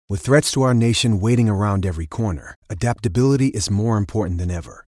With threats to our nation waiting around every corner, adaptability is more important than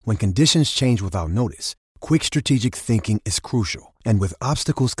ever. When conditions change without notice, quick strategic thinking is crucial. And with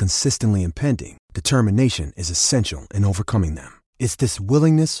obstacles consistently impending, determination is essential in overcoming them. It's this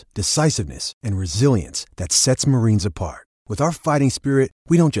willingness, decisiveness, and resilience that sets Marines apart. With our fighting spirit,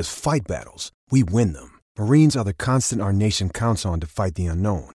 we don't just fight battles, we win them. Marines are the constant our nation counts on to fight the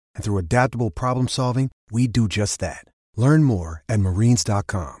unknown. And through adaptable problem solving, we do just that. Learn more at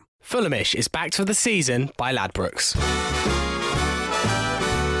marines.com. Fulhamish is backed for the season by Ladbrokes.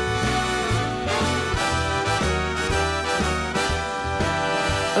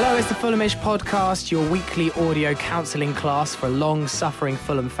 Hello, it's the Fulhamish podcast, your weekly audio counselling class for long-suffering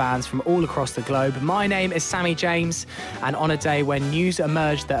Fulham fans from all across the globe. My name is Sammy James, and on a day when news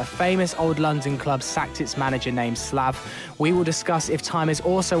emerged that a famous old London club sacked its manager named Slav, we will discuss if time is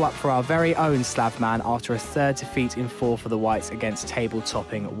also up for our very own Slav man after a third defeat in four for the Whites against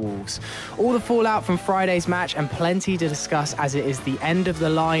table-topping Wolves. All the fallout from Friday's match and plenty to discuss as it is the end of the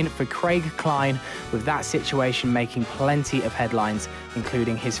line for Craig Klein, with that situation making plenty of headlines,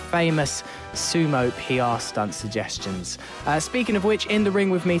 including his famous sumo PR stunt suggestions. Speaking of which, in the ring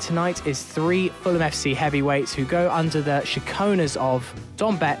with me tonight is three Fulham FC heavyweights who go under the Chaconas of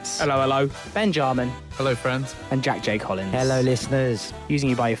Dom Betts. Hello. Ben Jarman. Hello, friends. And Jack J. Collins. Hello, listeners. Using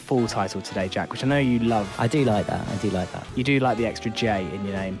you by your full title today, Jack, which I know you love. I do like that. You do like the extra J in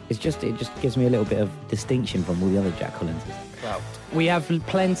your name. It just gives me a little bit of distinction from all the other Jack Collinses. Well, we have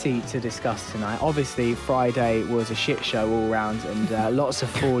plenty to discuss tonight. Obviously, Friday was a shit show all round and lots of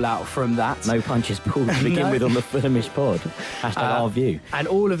fallout from that. No punches pulled to begin with on the Fulhamish pod. Hashtag our view. And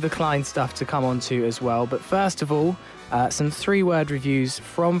all of the Klein stuff to come on to as well. But first of all, some three-word reviews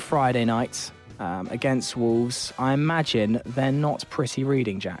from Friday night against Wolves. I imagine they're not pretty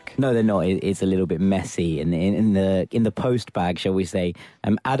reading, Jack. No, they're not. It's a little bit messy. In the post bag, shall we say,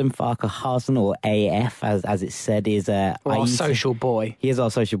 Adam Farquharson, or AF as it's said, is our social boy. He is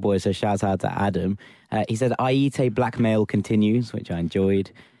our social boy, so shout out to Adam. He said Aite blackmail continues, which I enjoyed.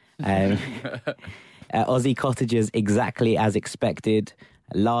 Aussie Cottagers exactly as expected.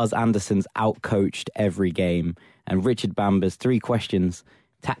 Lars Anderson's outcoached every game. And Richard Bamber's three questions: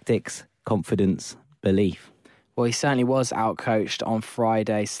 tactics, confidence, belief. Well, he certainly was outcoached on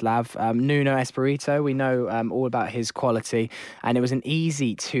Friday, Slav. Nuno Espirito, we know all about his quality, and it was an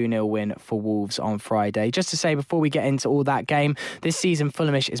easy 2-0 win for Wolves on Friday. Just to say, before we get into all that game, this season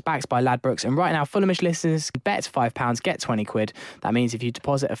Fulhamish is backed by Ladbrokes, and right now Fulhamish listeners bet £5, get 20 quid. That means if you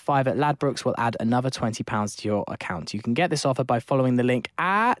deposit a £5 at Ladbrokes, we'll add another £20 to your account. You can get this offer by following the link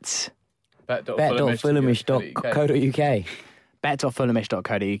at bet.fulhamish.co.uk.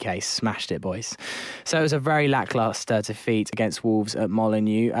 bet.fulhamish.co.uk. Smashed it, boys. So it was a very lacklustre defeat against Wolves at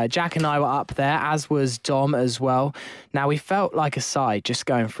Molineux. Jack and I were up there, as was Dom as well. Now, we felt like a side just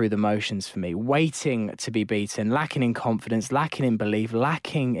going through the motions for me, waiting to be beaten, lacking in confidence, lacking in belief,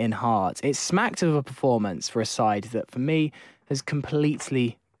 lacking in heart. It smacked of a performance for a side that, for me, has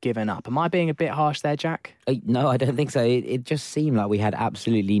completely given up. Am I being a bit harsh there, Jack? No, I don't think so. It just seemed like we had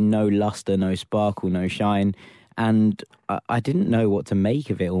absolutely no lustre, no sparkle, no shine. And I didn't know what to make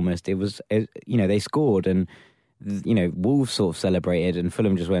of it almost. They scored and, Wolves sort of celebrated and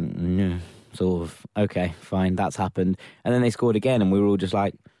Fulham just went, sort of, okay, fine, that's happened. And then they scored again and we were all just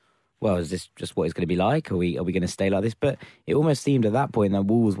like, well, is this just what it's going to be like? Are we going to stay like this? But it almost seemed at that point that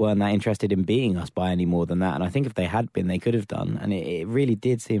Wolves weren't that interested in beating us by any more than that. And I think if they had been, they could have done. And it really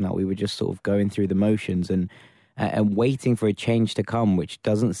did seem like we were just sort of going through the motions and waiting for a change to come, which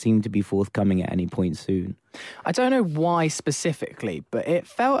doesn't seem to be forthcoming at any point soon. I don't know why specifically, but it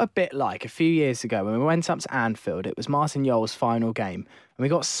felt a bit like a few years ago when we went up to Anfield. It was Martin Jol's final game and we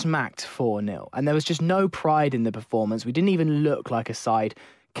got smacked 4-0. And there was just no pride in the performance. We didn't even look like a side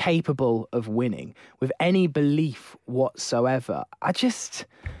capable of winning with any belief whatsoever. I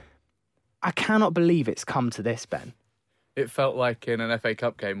cannot believe it's come to this, Ben. It felt like in an FA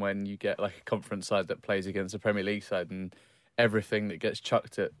Cup game when you get like a conference side that plays against a Premier League side and everything that gets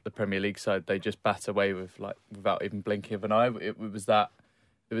chucked at the Premier League side, they just bat away with without even blinking of an eye. It was that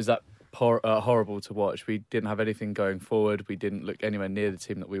horrible to watch. We didn't have anything going forward. We didn't look anywhere near the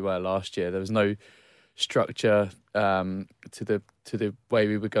team that we were last year. There was no structure to the way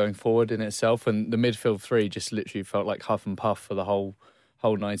we were going forward in itself, and the midfield three just literally felt like huff and puff for the whole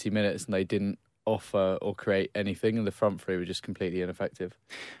 90 minutes, and they didn't offer or create anything, and the front three were just completely ineffective.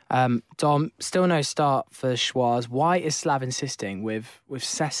 Dom, still no start for Schwarz. Why is Slav insisting with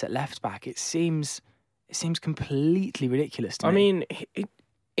Cess at left back? It seems completely ridiculous to me. I mean,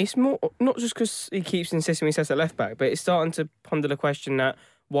 it's more not just because he keeps insisting we Cess at left back, but it's starting to ponder the question that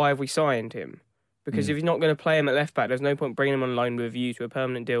why have we signed him? Because if you're not going to play him at left back, there's no point bringing him on loan with a view to a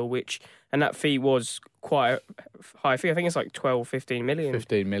permanent deal, and that fee was quite a high fee. I think it's like 12, 15 million.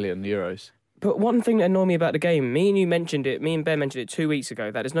 15 million euros. But one thing that annoyed me about the game, me and Ben mentioned it 2 weeks ago,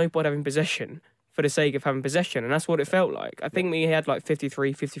 that there's no point having possession for the sake of having possession, and that's what it felt like. I think we had like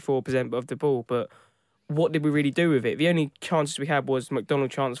 53, 54% of the ball, but what did we really do with it? The only chances we had was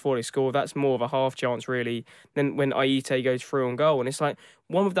McDonald chance for they score. That's more of a half chance, really, than when Aite goes through on goal. And it's like,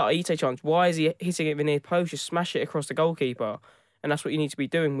 one with that Aite chance, why is he hitting it in the near post? Just smash it across the goalkeeper. And that's what you need to be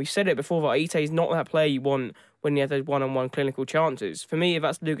doing. We've said it before, that Aite is not that player you want when you have those one-on-one clinical chances. For me, if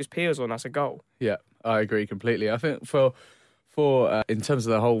that's Lucas Piers on, that's a goal. Yeah, I agree completely. I think for in terms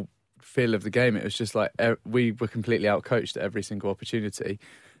of the whole feel of the game, it was just like we were completely outcoached at every single opportunity.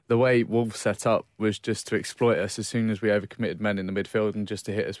 The way Wolves set up was just to exploit us as soon as we overcommitted men in the midfield and just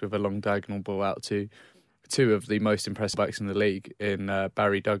to hit us with a long diagonal ball out to two of the most impressive backs in the league in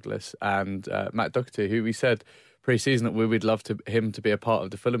Barry Douglas and Matt Doherty, who we said pre-season that we would love him to be a part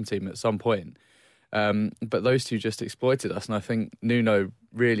of the Fulham team at some point. But those two just exploited us, and I think Nuno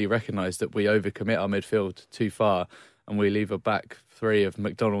really recognised that we overcommit our midfield too far and we leave a back three of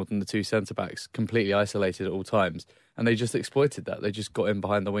McDonald and the two centre-backs completely isolated at all times. And they just exploited that. They just got in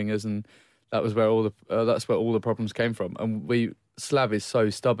behind the wingers, and that was where that's where all the problems came from. And Slav is so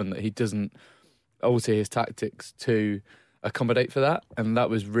stubborn that he doesn't alter his tactics to accommodate for that, and that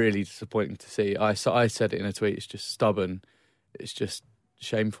was really disappointing to see. I said it in a tweet. It's just stubborn. It's just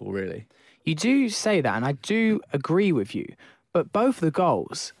shameful, really. You do say that, and I do agree with you. But both the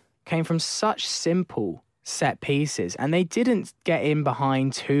goals came from such simple set pieces, and they didn't get in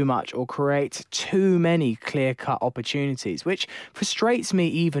behind too much or create too many clear-cut opportunities, which frustrates me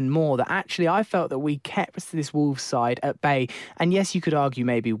even more. That actually I felt that we kept this Wolves side at bay. And yes, you could argue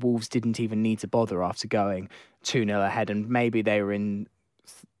maybe Wolves didn't even need to bother after going 2-0 ahead, and maybe they were in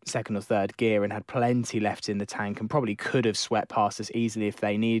second or third gear and had plenty left in the tank and probably could have swept past us easily if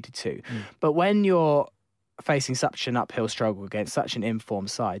they needed to. But when you're facing such an uphill struggle against such an informed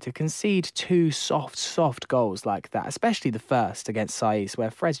side, to concede two soft goals like that, especially the first against Saiz,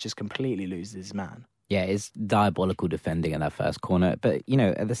 where Fred just completely loses his man. Yeah, it's diabolical defending in that first corner. But,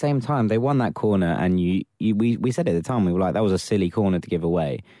 at the same time, they won that corner, and we said at the time, we were like, that was a silly corner to give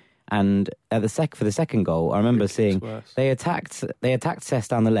away. And at for the second goal, I remember seeing they attacked Cesc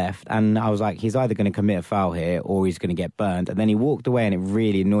down the left, and I was like, he's either going to commit a foul here or he's going to get burned. And then he walked away, and it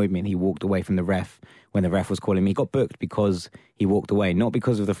really annoyed me. And he walked away from the ref when the ref was calling him. He got booked because he walked away, not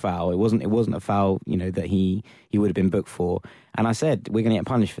because of the foul. It wasn't a foul, that he would have been booked for. And I said, we're going to get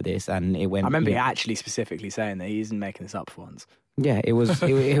punished for this, and it went. I remember actually specifically saying that he isn't making this up for once. Yeah, it was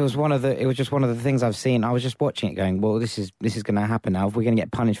just one of the things I've seen. I was just watching it going, well, this is going to happen now. If we're going to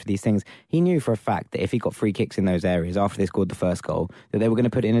get punished for these things. He knew for a fact that if he got free kicks in those areas after they scored the first goal, that they were going to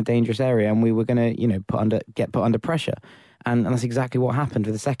put it in a dangerous area, and we were going to, get put under pressure. And that's exactly what happened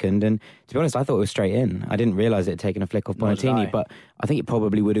for the second. And to be honest, I thought it was straight in. I didn't realise it had taken a flick off Bonatini, but I think it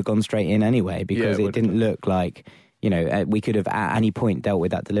probably would have gone straight in anyway, because it didn't look like, we could have at any point dealt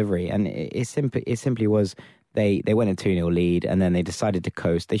with that delivery. And it simply was. They went a 2-0 lead, and then they decided to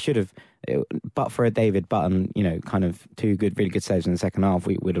coast. They should have, but for a David Button, kind of really good saves in the second half,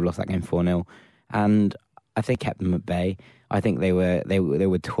 we would have lost that game 4-0. And I think kept them at bay. I think they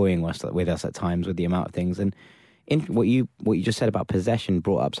were toying with us at times with the amount of things. And what you just said about possession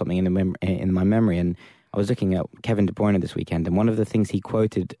brought up something in my memory. And I was looking at Kevin De Bruyne this weekend, and one of the things he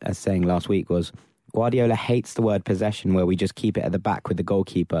quoted as saying last week was, Guardiola hates the word possession, where we just keep it at the back with the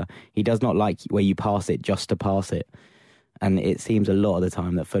goalkeeper. He does not like where you pass it just to pass it. And it seems a lot of the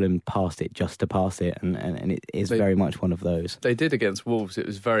time that Fulham passed it just to pass it, and it is very much one of those. They did against Wolves. It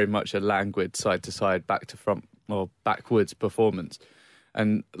was very much a languid side-to-side, back-to-front, or backwards performance.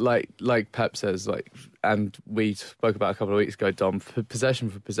 And like Pep says, and we spoke about a couple of weeks ago, Dom, for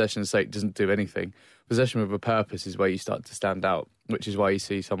possession's sake doesn't do anything. Possession with a purpose is where you start to stand out, which is why you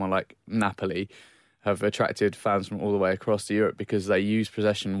see someone like Napoli have attracted fans from all the way across to Europe, because they use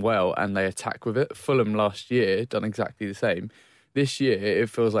possession well and they attack with it. Fulham last year done exactly the same. This year, it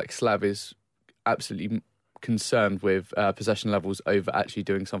feels like Slav is absolutely concerned with possession levels over actually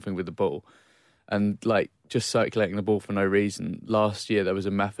doing something with the ball. And just circulating the ball for no reason. Last year there was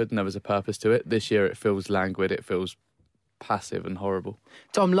a method and there was a purpose to it. This year it feels languid, it feels passive and horrible.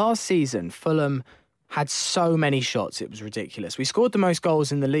 Tom, last season Fulham had so many shots, it was ridiculous. We scored the most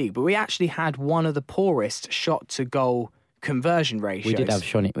goals in the league, but we actually had one of the poorest shot-to-goal conversion ratios. We did have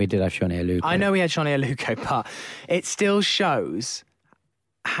Shoni Aluko. I know we had Shoni Aluko, but it still shows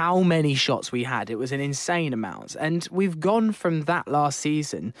how many shots we had. It was an insane amount. And we've gone from that last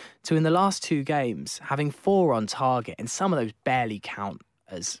season to, in the last two games, having 4 on target, and some of those barely count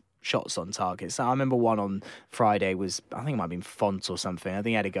as shots on target. So I remember one on Friday was, I think it might have been Font or something. I think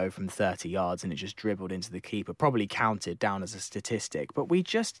he had to go from 30 yards and it just dribbled into the keeper. Probably counted down as a statistic. But we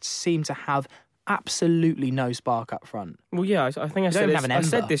just seem to have absolutely no spark up front. Well, yeah, I think I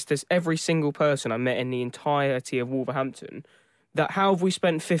said this to every single person I met in the entirety of Wolverhampton, that how have we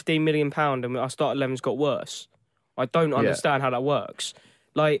spent £15 million and our start 11's got worse? I don't understand how that works.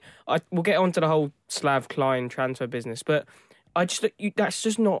 Like, we'll get on to the whole Slav Klein transfer business, but that's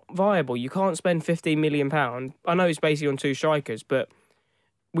just not viable. You can't spend £15 million. I know it's basically on 2 strikers, but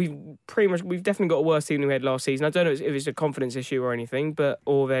we've definitely got a worse team than we had last season. I don't know if it's a confidence issue or anything,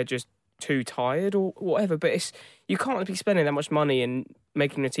 or they're just too tired or whatever. But you can't be spending that much money and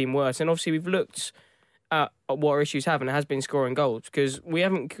making the team worse. And obviously, we've looked at what our issues have, and it has been scoring goals, because we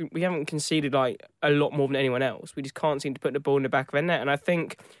haven't conceded like a lot more than anyone else. We just can't seem to put the ball in the back of their net. And I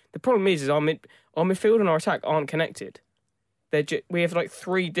think the problem is our midfield and our attack aren't connected. We have like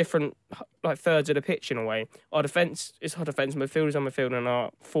 3 different like thirds of the pitch in a way. Our defence is our defence, midfield is our midfield, and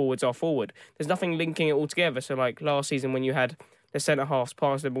our forwards are forward. There's nothing linking it all together. So like last season when you had the centre-halves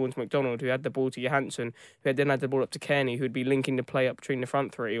pass the ball to McDonald, who had the ball to Johansson, who then had the ball up to Kearney, who'd be linking the play up between the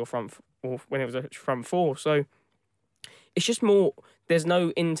front 3 or when it was a front 4. So it's just more, there's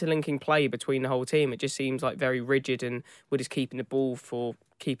no interlinking play between the whole team. It just seems like very rigid, and we're just keeping the ball for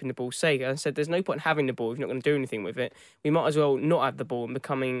keeping the ball's sake. I said there's no point in having the ball if you're not going to do anything with it. We might as well not have the ball and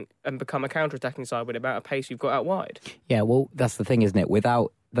become a counter-attacking side with the amount of pace we've got out wide. Yeah, well, that's the thing, isn't it?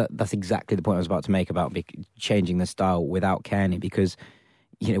 Without that's exactly the point I was about to make about changing the style without Kearney, because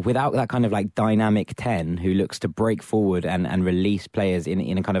without that kind of like dynamic 10 who looks to break forward and release players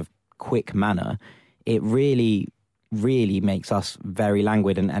in a kind of quick manner, it really makes us very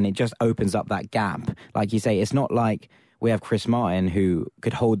languid, and it just opens up that gap. Like you say, it's not like we have Chris Martin who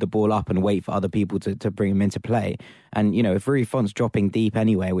could hold the ball up and wait for other people to bring him into play. And, if Rui Font's dropping deep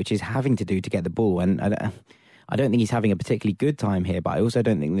anyway, which he's having to do to get the ball, and I don't think he's having a particularly good time here, but I also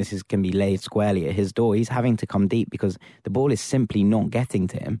don't think this can be laid squarely at his door. He's having to come deep because the ball is simply not getting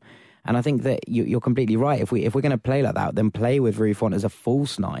to him. And I think that you're completely right. If we're going to play like that, then play with Rui Font as a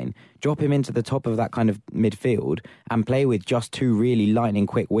false 9, drop him into the top of that kind of midfield, and play with just 2 really lightning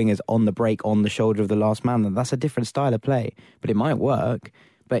quick wingers on the break, on the shoulder of the last man. And that's a different style of play, but it might work.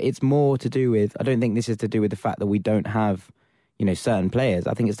 But it's more to do with, I don't think this is to do with the fact that we don't have, certain players.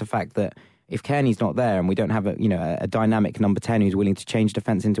 I think it's the fact that if Kearney's not there and we don't have a dynamic number 10 who's willing to change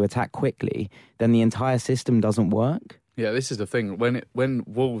defence into attack quickly, then the entire system doesn't work. Yeah, this is the thing. When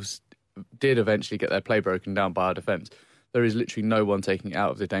Wolves did eventually get their play broken down by our defence, there is literally no one taking it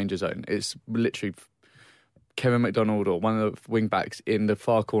out of the danger zone. It's literally Kevin McDonald or one of the wing backs in the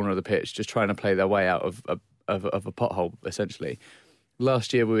far corner of the pitch just trying to play their way out of a pothole, essentially.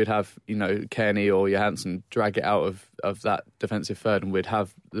 Last year we would have, Kearney or Johansson drag it out of that defensive third, and we'd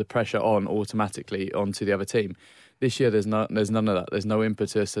have the pressure on automatically onto the other team. This year there's none of that. There's no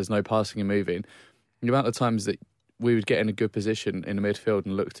impetus, there's no passing and moving. The amount of times that we would get in a good position in the midfield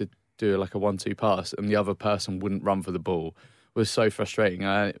and look to do like a 1-2 pass and the other person wouldn't run for the ball was so frustrating.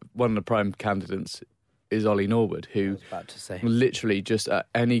 One of the prime candidates is Ollie Norwood, who literally just at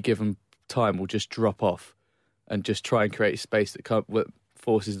any given time will just drop off and just try and create space that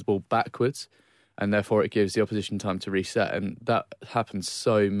forces the ball backwards, and therefore it gives the opposition time to reset. And that happens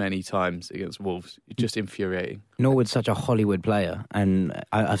so many times against Wolves. It's just infuriating. Norwood's such a Hollywood player, and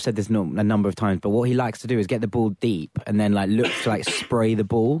I've said this a number of times, but what he likes to do is get the ball deep and then look to spray the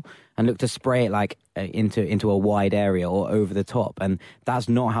ball and look to spray it into a wide area or over the top. And that's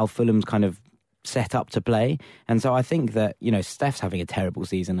not how Fulham's kind of set up to play. And so I think that, Steph's having a terrible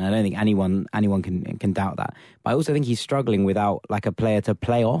season. I don't think anyone can doubt that. But I also think he's struggling without a player to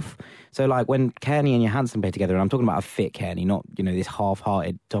play off. So when Kearney and Johansson play together, and I'm talking about a fit Kearney, not, this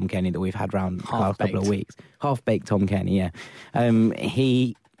half-hearted Tom Kearney that we've had around the last couple of weeks. Half-baked Tom Kearney, yeah.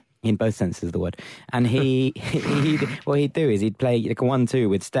 He, in both senses of the word, and what he'd do is he'd play a 1-2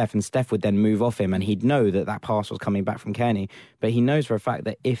 with Steph, and Steph would then move off him, and he'd know that pass was coming back from Kearney. But he knows for a fact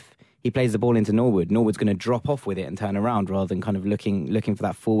that if he plays the ball into Norwood's going to drop off with it and turn around rather than kind of looking for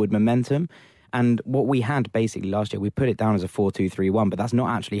that forward momentum. And what we had basically last year, we put it down as a 4-2-3-1, but that's not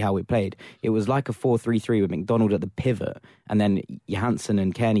actually how we played. It was like a 4-3-3 with McDonald at the pivot, and then Johansson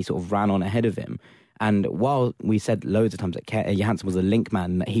and Kearney sort of ran on ahead of him. And while we said loads of times that Johansson was a link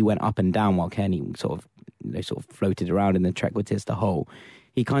man, that he went up and down while Kearney sort of floated around in the Trequartista hole,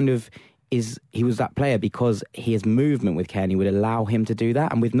 he was that player because his movement with Kearney would allow him to do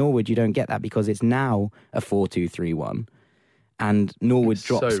that. And with Norwood, you don't get that because it's now a 4-2-3-1. and Norwood It's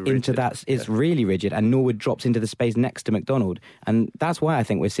drops so into rigid, that. It's really rigid, and Norwood drops into the space next to McDonald, and that's why I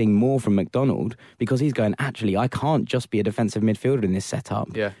think we're seeing more from McDonald, because he's going, actually, I can't just be a defensive midfielder in this setup,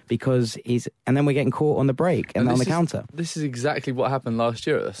 because and then we're getting caught on the break and on the counter. This is exactly what happened last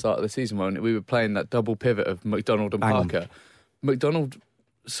year at the start of the season when we were playing that double pivot of McDonald and Parker. McDonald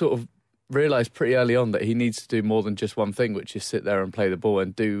sort of realised pretty early on that he needs to do more than just one thing, which is sit there and play the ball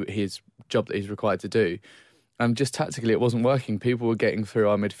and do his job that he's required to do. And just tactically, it wasn't working. People were getting through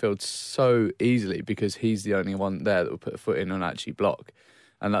our midfield so easily because he's the only one there that will put a foot in and actually block.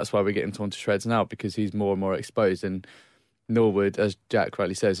 And that's why we're getting torn to shreds now, because he's more and more exposed. And Norwood, as Jack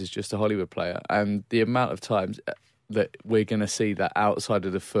rightly says, is just a Hollywood player. And the amount of times that we're going to see that outside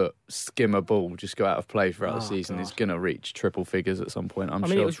of the foot skimmer ball just go out of play throughout the season is going to reach triple figures at some point, I'm sure. I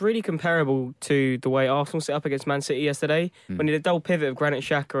mean, it was really comparable to the way Arsenal set up against Man City yesterday, when he did a double pivot of Granit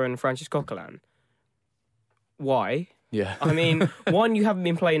Xhaka and Francis Coquelin. Why? Yeah. I mean, one, you haven't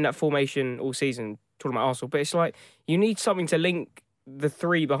been playing that formation all season, talking about Arsenal, but it's like you need something to link the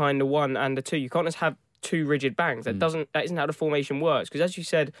three behind the one and the two. You can't just have two rigid bangs. That isn't how the formation works. Because as you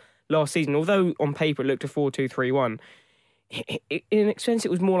said last season, although on paper it looked a 4-2-3-1, in a sense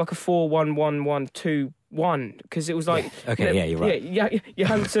it was more like a 4-1-1-1-2-1, because it was like you're right.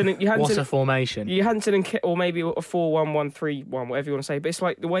 Johansson What's a formation? Johansson and or maybe a 4-1-1-3-1, whatever you want to say. But it's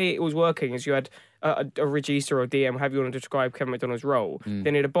like the way it was working is you had a Regista or DM, however you want to describe Kevin McDonald's role. Then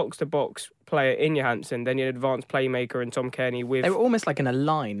you had a box-to-box player in Johansson. Then you had an advanced playmaker in Tom Kearney with. They were almost like in a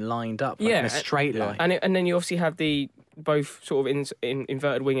line, lined up, like in a straight line. And then you obviously have the both sort of in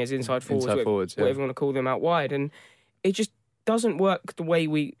inverted wingers, inside forwards, whatever you want to call them, out wide, and it just doesn't work the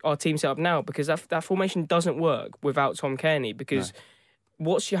way our team set up now, because that formation doesn't work without Tom Kearney, because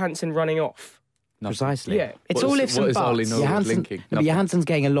what's Johansson running off? Nothing. Precisely. Yeah, it's all ifs and buts. Johansson's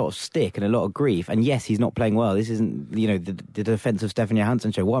getting a lot of stick and a lot of grief, and yes, he's not playing well. This isn't, the defence of Stefan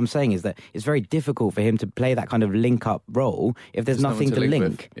Johansson show. What I'm saying is that it's very difficult for him to play that kind of link-up role if there's nothing to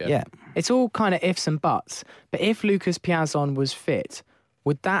link. Yeah. It's all kind of ifs and buts. But if Lucas Piazon was fit,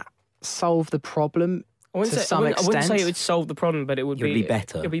 would that solve the problem? I wouldn't say it would solve the problem, but it would be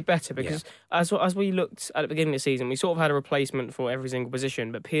better. It would be better because as we looked at the beginning of the season, we sort of had a replacement for every single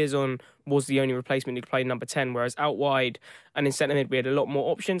position, but Piazon was the only replacement who could play number 10, whereas out wide and in centre mid we had a lot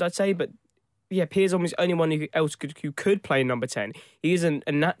more options, I'd say. But yeah, Piazon was the only one who could play number 10. He isn't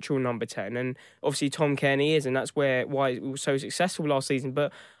a natural number 10, and obviously Tom Kearney is, and that's why he was so successful last season.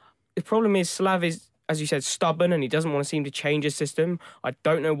 But the problem is Slav is, as you said, stubborn, and he doesn't want to seem to change his system. I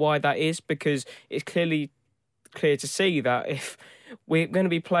don't know why that is, because it's clear to see that if we're going to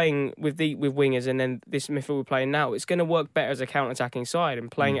be playing with wingers and then this midfield we're playing now, it's going to work better as a counter-attacking side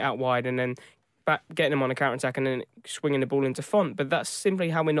and playing it out wide and then getting them on a counter-attack and then swinging the ball into Font. But that's simply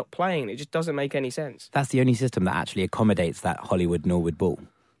how we're not playing. It just doesn't make any sense. That's the only system that actually accommodates that Hollywood-Norwood ball,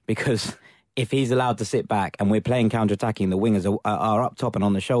 because if he's allowed to sit back and we're playing counter-attacking, the wingers are up top and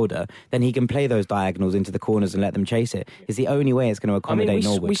on the shoulder, then he can play those diagonals into the corners and let them chase it. It's the only way it's going to accommodate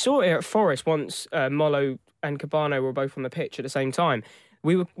Norwood. We saw it at Forest once. Mollo and Cabano were both on the pitch at the same time.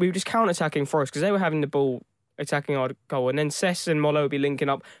 We were just counter-attacking Forest because they were having the ball attacking our goal, and then Cess and Mollo would be linking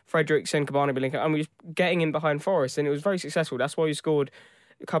up, Fredericks and Cabano would be linking up, and we were just getting in behind Forest, and it was very successful. That's why we scored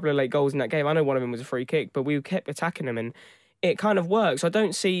a couple of late goals in that game. I know one of them was a free kick, but we kept attacking them, and it kind of works. I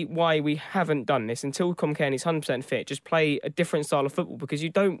don't see why we haven't done this until Tom Kearney's 100% fit. Just play a different style of football, because you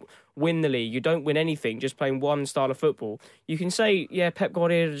don't win the league, you don't win anything just playing one style of football. You can say, Pep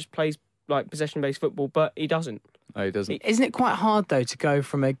Guardiola just plays like possession-based football, but he doesn't. No, he doesn't. Isn't it quite hard, though, to go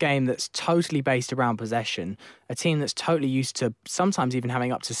from a game that's totally based around possession, a team that's totally used to sometimes even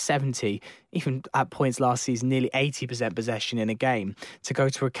having up to 70, even at points last season, nearly 80% possession in a game, to go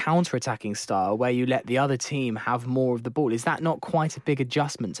to a counter-attacking style where you let the other team have more of the ball? Is that not quite a big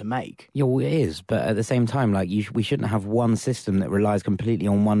adjustment to make? Yeah, well, it is, but at the same time, we shouldn't have one system that relies completely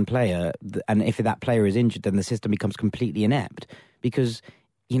on one player, and if that player is injured, then the system becomes completely inept, because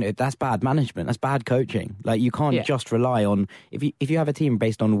that's bad management. That's bad coaching. You can't just rely on if you have a team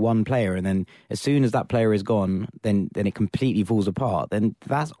based on one player, and then as soon as that player is gone, then it completely falls apart. Then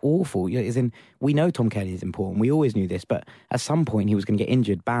that's awful. We know Tom Kearney is important. We always knew this, but at some point he was going to get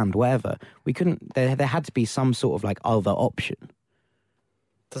injured, banned, whatever. We couldn't. There had to be some sort of other option.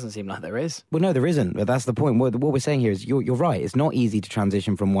 Doesn't seem like there is. Well, no, there isn't. But that's the point. What we're saying here is you're right. It's not easy to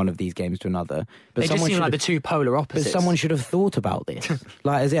transition from one of these games to another. But they just seem like the two polar opposites. But someone should have thought about this.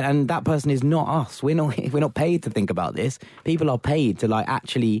 And that person is not us. We're not paid to think about this. People are paid to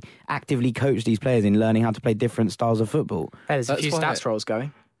actually actively coach these players in learning how to play different styles of football. There's a few stats rolls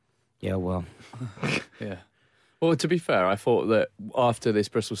going. Yeah, well. Yeah. Well, to be fair, I thought that after this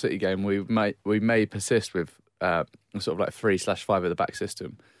Bristol City game, we may persist with sort of like 3/5 at the back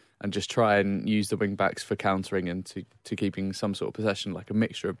system, and just try and use the wing backs for countering and to keeping some sort of possession, like a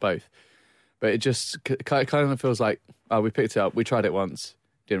mixture of both. But it just kind of feels like, we picked it up, we tried it once,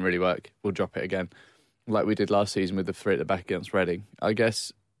 didn't really work, we'll drop it again, like we did last season with the 3 at the back against Reading. I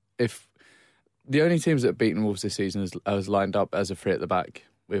guess if the only teams that have beaten Wolves this season has lined up as a 3 at the back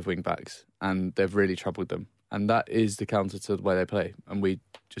with wing backs, and they've really troubled them. And that is the counter to the way they play, and we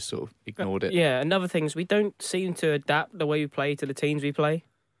just sort of ignored it. Yeah, another thing is we don't seem to adapt the way we play to the teams we play.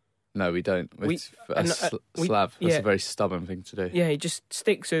 No, we don't. Slav, that's a very stubborn thing to do. Yeah, he just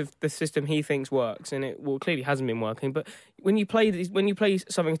sticks with the system he thinks works, and it clearly hasn't been working. But when you play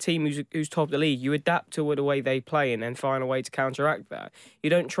something a team who's top of the league, you adapt to the way they play and then find a way to counteract that. You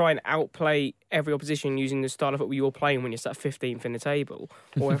don't try and outplay every opposition using the style of football you're playing when you're sat 15th in the table,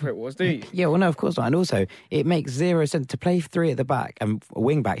 or whatever it was, do you? Yeah, well, no, of course not. And also, it makes zero sense to play 3 at the back and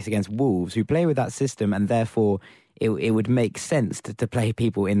wing backs against Wolves, who play with that system, and therefore it would make sense to play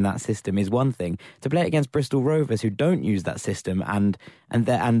people in that system is one thing. To play it against Bristol Rovers, who don't use that system, and their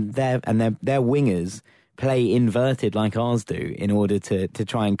wingers play inverted like ours do in order to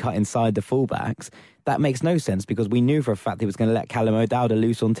try and cut inside the fullbacks, that makes no sense, because we knew for a fact he was going to let Callum O'Dowda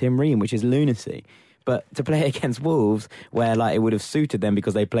loose on Tim Ream, which is lunacy. But to play against Wolves, where like it would have suited them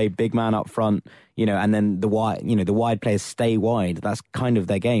because they play big man up front, and then the wide players stay wide. That's kind of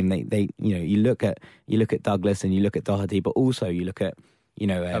their game. They you look at Douglas and you look at Doherty, but also you look at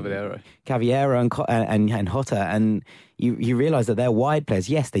Cavallero and Hotter, and you realise that they're wide players.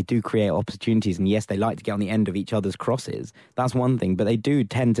 Yes, they do create opportunities, and yes, they like to get on the end of each other's crosses. That's one thing, but they do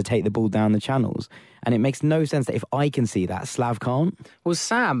tend to take the ball down the channels, and it makes no sense that if I can see that, Slav can't. Well,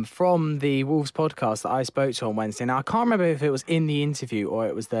 Sam from the Wolves podcast that I spoke to on Wednesday, now I can't remember if it was in the interview or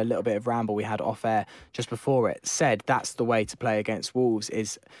it was the little bit of ramble we had off air just before it, said that's the way to play against Wolves,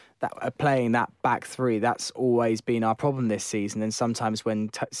 is that playing that back 3. That's always been our problem this season, and sometimes when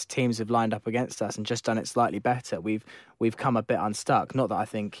teams have lined up against us and just done it slightly better, we've come a bit unstuck. Not that I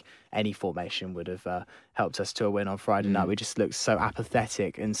think any formation would have helped us to a win on Friday night. We just looked so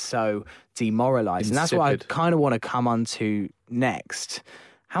apathetic and so demoralised. And that's what I kind of want to come on to next.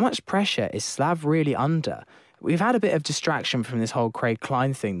 How much pressure is Slav really under? We've had a bit of distraction from this whole Craig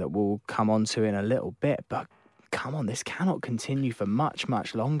Klein thing that we'll come on to in a little bit, but come on, this cannot continue for much,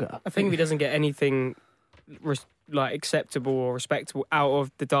 much longer. I think if he doesn't get anything acceptable or respectable out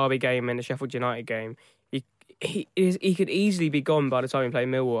of the Derby game and the Sheffield United game, he could easily be gone by the time we play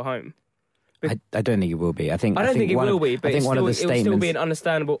Millwall at home. I don't think he will be. I don't think he will be, but it would still be an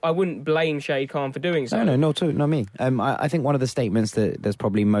understandable. I wouldn't blame Shade Khan for doing so. No, not me. I think one of the statements that's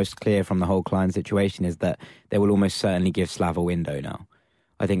probably most clear from the whole Klein situation is that they will almost certainly give Slav a window now.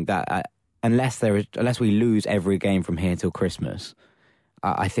 I think that unless we lose every game from here till Christmas,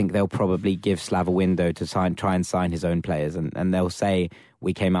 I think they'll probably give Slav a window to try and sign his own players, and they'll say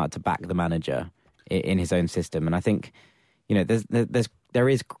we came out to back the manager in his own system. And I think there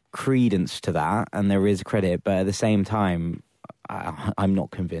is credence to that, and there is credit, but at the same time, I'm not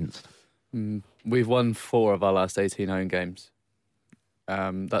convinced. We've won 4 of our last 18 home games.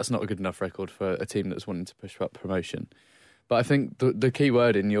 That's not a good enough record for a team that's wanting to push up promotion. But I think the key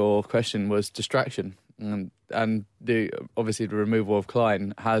word in your question was distraction. And obviously the removal of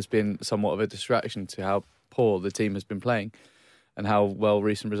Klein has been somewhat of a distraction to how poor the team has been playing and how well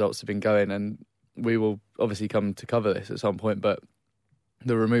recent results have been going. And we will obviously come to cover this at some point, but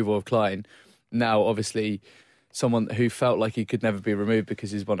the removal of Klein, now obviously someone who felt like he could never be removed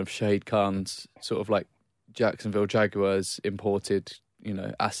because he's one of Shahid Khan's sort of like Jacksonville Jaguars imported,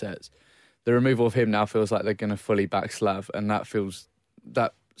 assets. The removal of him now feels like they're going to fully back Slav, and that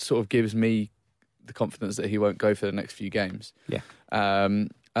sort of gives me the confidence that he won't go for the next few games. Yeah.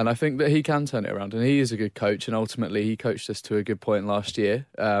 And I think that he can turn it around, and he is a good coach, and ultimately he coached us to a good point last year,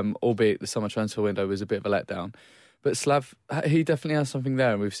 albeit the summer transfer window was a bit of a letdown. But Slav, he definitely has something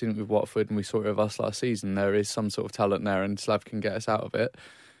there, and we've seen it with Watford, and we saw it with us last season. There is some sort of talent there, and Slav can get us out of it.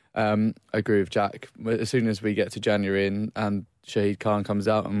 I agree with Jack. As soon as we get to January and Shahid Khan comes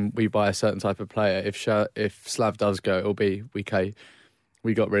out and we buy a certain type of player, if Slav does go, it'll be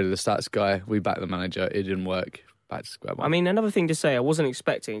we got rid of the stats guy, we backed the manager, it didn't work, back to square one. I mean, another thing to say, I wasn't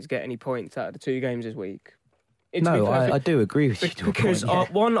expecting to get any points out of the 2 games this week. I do agree with you. Because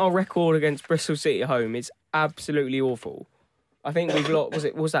our record against Bristol City at home is absolutely awful. I think we've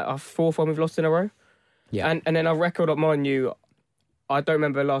lost, was that our 4th one we've lost in a row? Yeah. And then our record at Molineux, I don't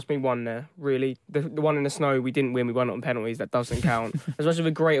remember the last we won there, really. The one in the snow, we didn't win. We won it on penalties. That doesn't count. As much of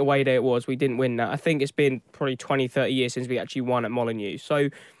a great away day it was, we didn't win that. I think it's been probably 20, 30 years since we actually won at Molineux. So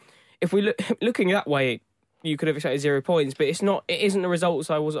if we looking that way, you could have expected 0 points, but it isn't the results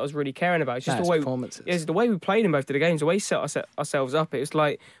I was really caring about. It's just No, the way performances. It's the way we played in both of the games, the way we set ourselves up. It was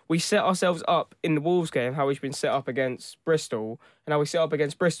like we set ourselves up in the Wolves game, how we should have been set up against Bristol, and how we set up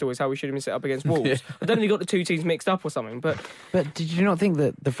against Bristol is how we should have been set up against Wolves. I don't know if you got the two teams mixed up or something, but did you not think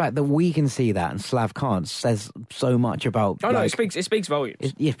that the fact that we can see that and Slav can't says so much about? no, it speaks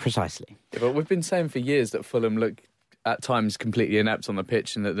volumes. Yeah, precisely. Yeah, but we've been saying for years that Fulham look at times completely inept on the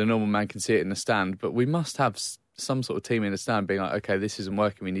pitch and that the normal man can see it in the stand, but we must have some sort of team in the stand being like, okay, this isn't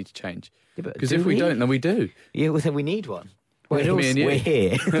working, we need to change. Because if we don't, then we do. Yeah, well, then we need one. Me and you. We're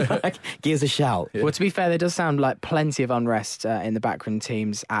here. Give us a shout. Yeah. Well, to be fair, there does sound like plenty of unrest in the backroom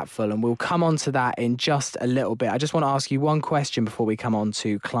teams at Fulham. We'll come on to that in just a little bit. I just want to ask you one question before we come on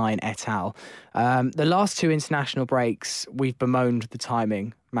to Klein et al. The last two international breaks, we've bemoaned the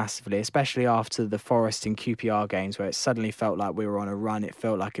timing massively, especially after the Forest and QPR games where it suddenly felt like we were on a run. It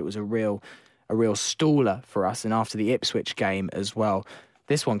felt like it was a real staller for us, and after the Ipswich game as well.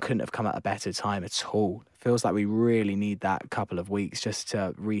 This one couldn't have come at a better time at all. It feels like we really need that couple of weeks just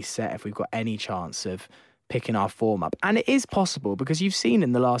to reset if we've got any chance of picking our form up. And it is possible because you've seen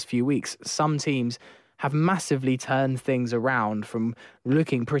in the last few weeks, some teams have massively turned things around from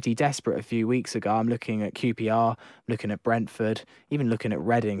looking pretty desperate a few weeks ago. I'm looking at QPR, looking at Brentford, even looking at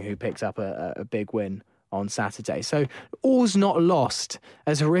Reading, who picked up a big win on Saturday. So all's not lost,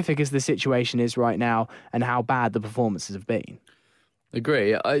 as horrific as the situation is right now and how bad the performances have been.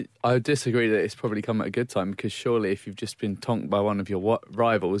 Agree. I disagree that it's probably come at a good time, because surely if you've just been tonked by one of your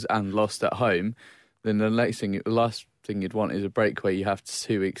rivals and lost at home, then the last thing you'd want is a break where you have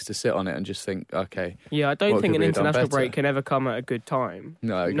 2 weeks to sit on it and just think, okay. Yeah, I don't think an international break can ever come at a good time.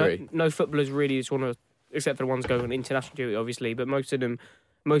 No, I agree. No footballers really just want to, except for the ones going on international duty, obviously, but most of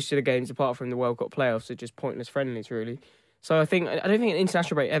the games, apart from the World Cup playoffs, are just pointless friendlies, really. So I don't think an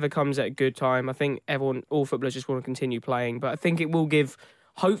international break ever comes at a good time. I think all footballers just want to continue playing, but I think it will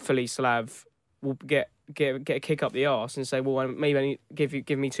hopefully Slav will get a kick up the arse and say, well, maybe I need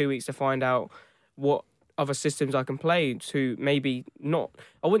give me 2 weeks to find out what other systems I can play to maybe not.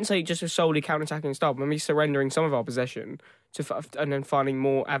 I wouldn't say just a solely counter-attacking style, but maybe surrendering some of our possession and then finding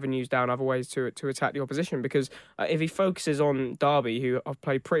more avenues down other ways to attack the opposition. Because if he focuses on Derby, who have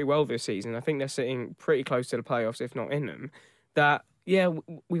played pretty well this season, I think they're sitting pretty close to the playoffs, if not in them, that, yeah,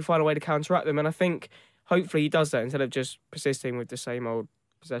 we find a way to counteract them. And I think hopefully he does that instead of just persisting with the same old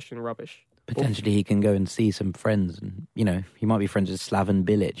possession rubbish. Potentially he can go and see some friends and, he might be friends with Slaven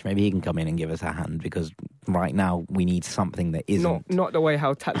Bilic. Maybe he can come in and give us a hand, because right now we need something that isn't. Not the way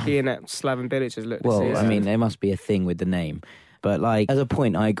how tactically inept Slaven Bilic has looked. Well, I mean, there must be a thing with the name. But, as a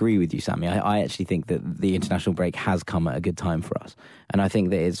point, I agree with you, Sammy. I actually think that the international break has come at a good time for us. And I think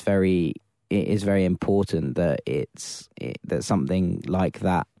that it is very important that that something like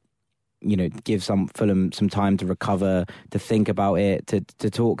that, give Fulham some time to recover, to think about it, to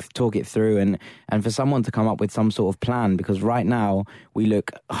talk it through, and for someone to come up with some sort of plan. Because right now we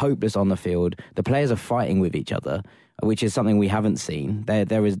look hopeless on the field. The players are fighting with each other, which is something we haven't seen.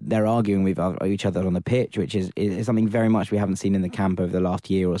 They're arguing with each other on the pitch, which is something very much we haven't seen in the camp over the last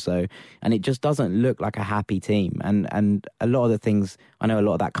year or so. And it just doesn't look like a happy team. And a lot of the things, I know a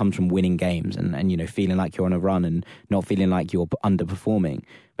lot of that comes from winning games and feeling like you're on a run and not feeling like you're underperforming.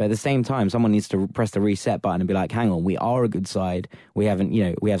 But at the same time, someone needs to press the reset button and be like, hang on, we are a good side. We have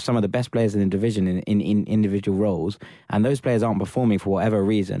some of the best players in the division in individual roles, and those players aren't performing for whatever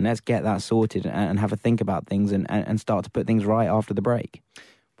reason. Let's get that sorted and have a think about things and start to put things right after the break.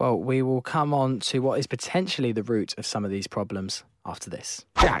 Well, we will come on to what is potentially the root of some of these problems after this.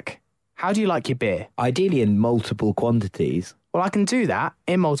 Jack, how do you like your beer? Ideally in multiple quantities. Well, I can do that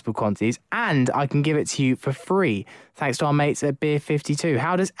in multiple quantities, and I can give it to you for free, thanks to our mates at Beer 52.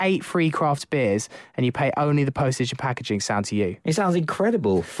 How does 8 free craft beers, and you pay only the postage and packaging, sound to you? It sounds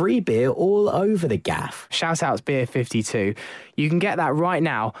incredible. Free beer all over the gaff. Shout out to Beer 52. You can get that right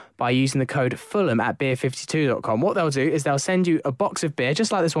now by using the code Fulham at beer52.com. What they'll do is they'll send you a box of beer,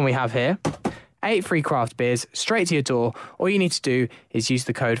 just like this one we have here. 8 free craft beers straight to your door. All you need to do is use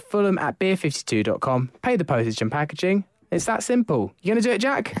the code Fulham at beer52.com, pay the postage and packaging. It's that simple. You going to do it,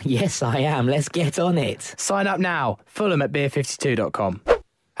 Jack? Yes, I am. Let's get on it. Sign up now. Fulham at beer52.com.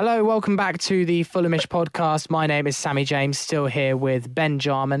 Hello, welcome back to the Fulhamish podcast. My name is Sammy James, still here with Ben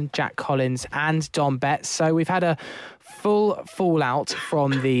Jarman, Jack Collins and Dom Betts. So we've had a full fallout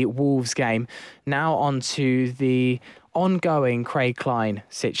from the Wolves game. Now on to the ongoing Craig Klein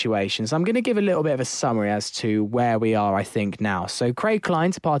situation. So I'm going to give a little bit of a summary as to where we are, I think, now. So Craig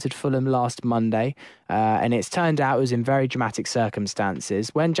Klein departed Fulham last Monday, and it's turned out it was in very dramatic circumstances.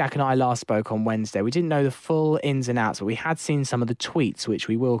 When Jack and I last spoke on Wednesday, we didn't know the full ins and outs, but we had seen some of the tweets, which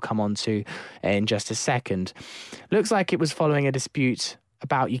we will come on to in just a second. Looks like it was following a dispute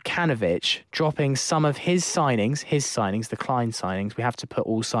about Jukanovic dropping some of his signings, the Klein signings. We have to put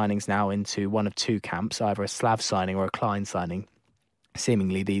all signings now into one of two camps, either a Slav signing or a Klein signing,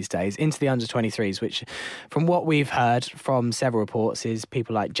 seemingly these days, into the under-23s, which, from what we've heard from several reports, is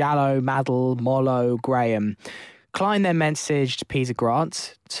people like Jallo, Maddle, Mollo, Graham. Klein then messaged Peter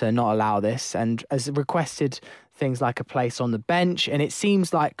Grant to not allow this and has requested things like a place on the bench, and it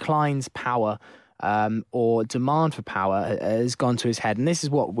seems like Klein's power or demand for power has gone to his head. And this is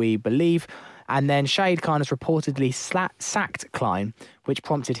what we believe. And then Shahid Khan has reportedly sacked Klein, which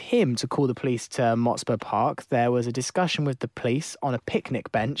prompted him to call the police to Motspur Park. There was a discussion with the police on a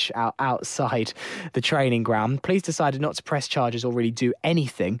picnic bench outside the training ground. Police decided not to press charges or really do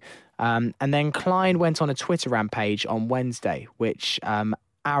anything. And then Klein went on a Twitter rampage on Wednesday, which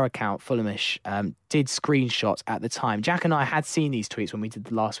our account, Fulhamish, did screenshot at the time. Jack and I had seen these tweets when we did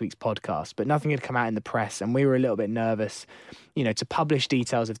the last week's podcast, but nothing had come out in the press, and we were a little bit nervous, to publish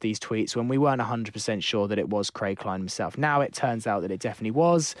details of these tweets when we weren't 100% sure that it was Craig Klein himself. Now it turns out that it definitely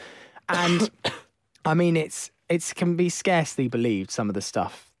was, and I mean, it can be scarcely believed, some of the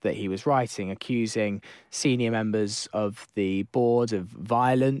stuff that he was writing, accusing senior members of the board of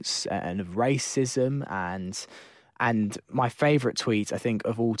violence and of racism, and my favourite tweet, I think,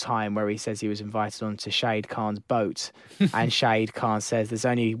 of all time, where he says he was invited onto Shahid Khan's boat, and Shahid Khan says there's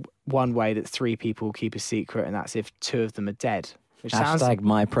only one way that three people keep a secret, and that's if two of them are dead. Which sounds Hashtag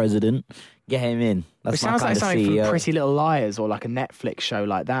my president. Get him in. That's it sounds my like kind of something CEO. from Pretty Little Liars or like a Netflix show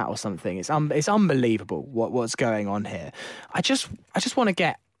like that or something. It's unbelievable what's going on here. I just want to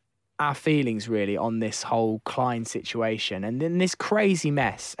get our feelings really on this whole Klein situation and then this crazy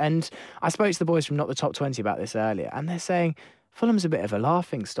mess. And I spoke to the boys from Not the Top 20 about this earlier, and they're saying Fulham's a bit of a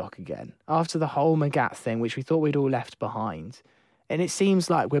laughing stock again after the whole Magat thing, which we thought we'd all left behind. And it seems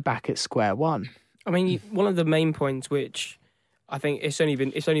like we're back at square one. I mean, one of the main points, which I think it's only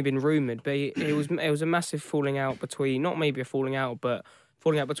been rumoured, but it was a massive falling out between, not maybe a falling out, but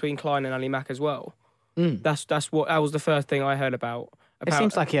falling out between Klein and Ali Mack as well. That was the first thing I heard about. It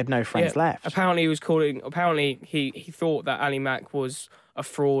seems like he had no friends left. Apparently he thought that Ali Mack was a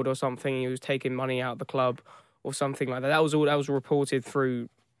fraud or something. He was taking money out of the club or something like that. That was reported through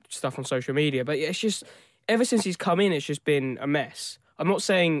stuff on social media. But it's just, ever since he's come in, it's just been a mess. I'm not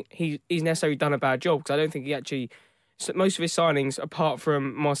saying he's necessarily done a bad job, because I don't think he actually, most of his signings, apart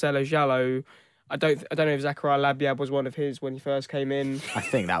from Marcelo Jallo, I don't know if Zakaria Labyab was one of his when he first came in. I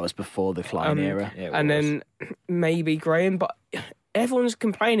think that was before the Klein era. Then maybe Graham, but everyone's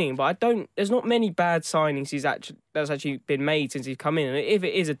complaining, but there's not many bad signings that's actually been made since he's come in. And if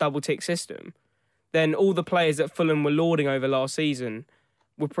it is a double tick system, then all the players that Fulham were lauding over last season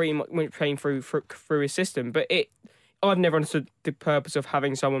were pretty much playing through his system. But I've never understood the purpose of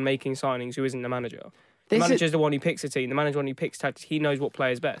having someone making signings who isn't the manager. The manager's the one who picks a team. The manager's the one who picks tactics. He knows what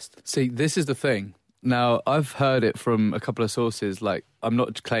players best. See, this is the thing. Now, I've heard it from a couple of sources. Like, I'm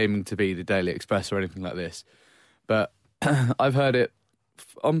not claiming to be the Daily Express or anything like this, but I've heard it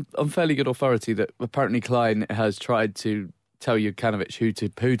on fairly good authority that apparently Klein has tried to tell Jukanovic who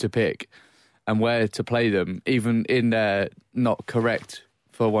to pick and where to play them, even in their not correct,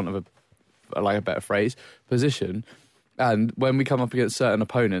 for want of a better phrase, position. And when we come up against certain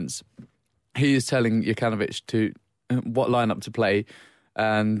opponents, he is telling Jukanovic to what lineup to play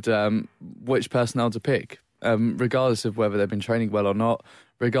and which personnel to pick, regardless of whether they've been training well or not,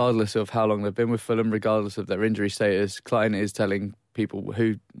 regardless of how long they've been with Fulham, regardless of their injury status. Klein is telling people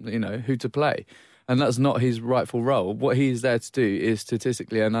who to play, and that's not his rightful role. What he's there to do is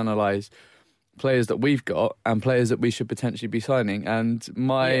statistically analyse players that we've got and players that we should potentially be signing. And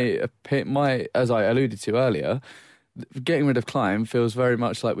my as I alluded to earlier, getting rid of Klein feels very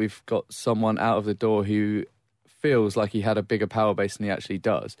much like we've got someone out of the door who feels like he had a bigger power base than he actually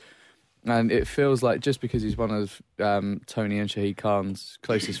does. And it feels like just because he's one of Tony and Shahid Khan's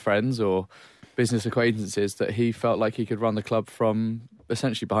closest friends or business acquaintances, that he felt like he could run the club from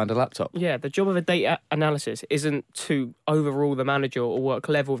essentially behind a laptop. Yeah, the job of a data analysis isn't to overrule the manager or work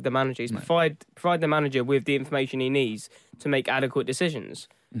level with the manager. It's provide the manager with the information he needs to make adequate decisions.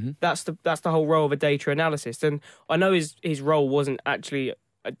 Mm-hmm. That's the whole role of a data analyst. And I know his role wasn't actually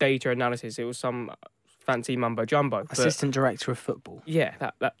a data analysis. It was some fancy mumbo jumbo. Assistant director of football. Yeah,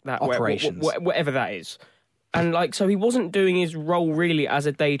 that operations, whatever that is. And so he wasn't doing his role really as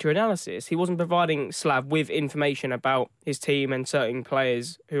a data analysis. He wasn't providing Slav with information about his team and certain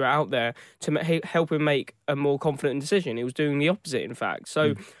players who are out there to help him make a more confident decision. He was doing the opposite, in fact.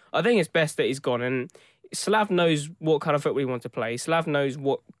 So I think it's best that he's gone. And Slav knows what kind of football he wants to play. Slav knows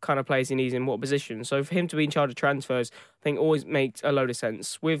what kind of players he needs in what position. So for him to be in charge of transfers, I think always makes a load of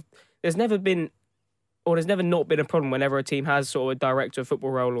sense. There's never not been a problem whenever a team has sort of a director of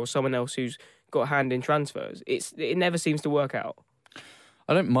football role or someone else who's got a hand in transfers. It never seems to work out.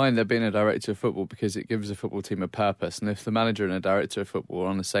 I don't mind there being a director of football because it gives a football team a purpose. And if the manager and a director of football are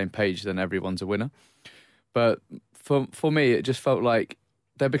on the same page, then everyone's a winner. But for me, it just felt like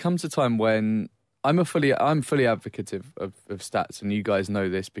there becomes a time when I'm fully advocative of stats, and you guys know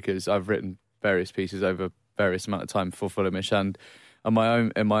this because I've written various pieces over various amount of time for Fulhamish and in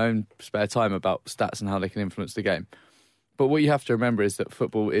my own spare time about stats and how they can influence the game. But what you have to remember is that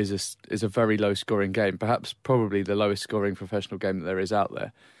football is a very low-scoring game, perhaps probably the lowest-scoring professional game that there is out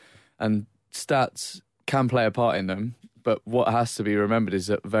there. And stats can play a part in them, but what has to be remembered is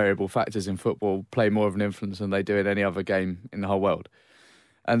that variable factors in football play more of an influence than they do in any other game in the whole world.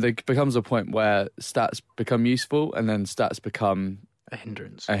 And there becomes a point where stats become useful and then stats become a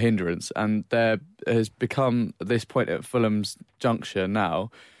hindrance. And there has become this point at Fulham's juncture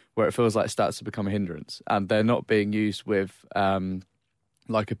now where it feels like stats have become a hindrance, and they're not being used with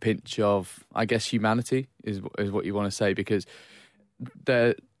like a pinch of, I guess, humanity is what you want to say, because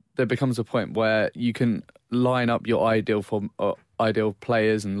there becomes a point where you can line up your ideal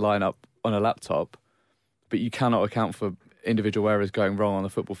players and line up on a laptop, but you cannot account for individual errors going wrong on the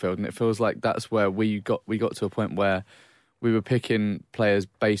football field. And it feels like that's where we got to a point where we were picking players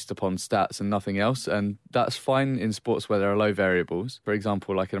based upon stats and nothing else. And that's fine in sports where there are low variables. For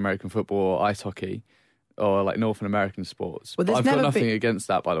example, like in American football or ice hockey or like Northern American sports. Well, I've got nothing against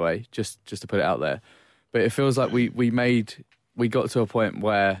that, by the way, just to put it out there. But it feels like we got to a point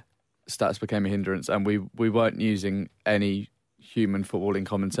where stats became a hindrance and we weren't using any human footballing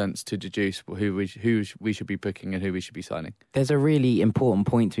common sense to deduce who we should be picking and who we should be signing. There's a really important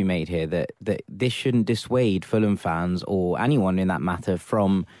point to be made here that this shouldn't dissuade Fulham fans or anyone in that matter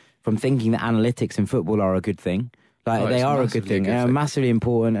from thinking that analytics in football are a good thing. They are a good thing. Massively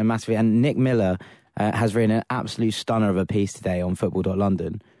important and massively. And Nick Miller has written an absolute stunner of a piece today on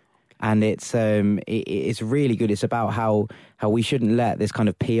Football.London. And it's really good. It's about how we shouldn't let this kind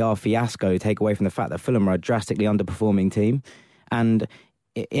of PR fiasco take away from the fact that Fulham are a drastically underperforming team. And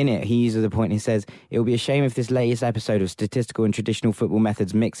in it, he uses a point, he says, it will be a shame if this latest episode of statistical and traditional football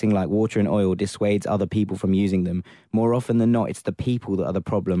methods mixing like water and oil dissuades other people from using them. More often than not, it's the people that are the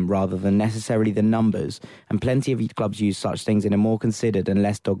problem rather than necessarily the numbers. And plenty of clubs use such things in a more considered and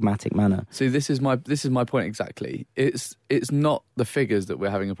less dogmatic manner. See, this is my point exactly. It's not the figures that we're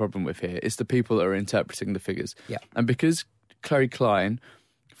having a problem with here. It's the people that are interpreting the figures. Yeah. And because Clary Klein,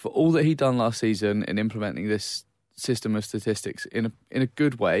 for all that he'd done last season in implementing this system of statistics in a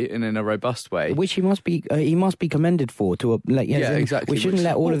good way and in a robust way, which he must be commended for. Exactly. We shouldn't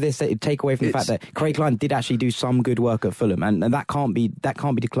let all of this take away from the fact that Craig Klein did actually do some good work at Fulham, and that can't be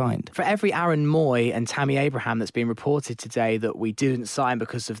declined. For every Aaron Moy and Tammy Abraham that's been reported today that we didn't sign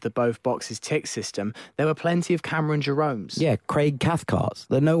because of the both boxes tick system, there were plenty of Cameron Jeromes. Yeah, Craig Cathcarts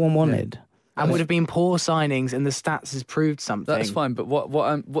that no one wanted. Yeah. And would have been poor signings, and the stats has proved something. That's fine, but what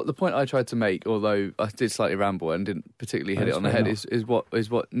the point I tried to make, although I did slightly ramble and didn't particularly hit it on the head, is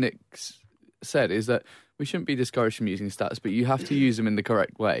what Nick said, is that we shouldn't be discouraged from using stats, but you have to use them in the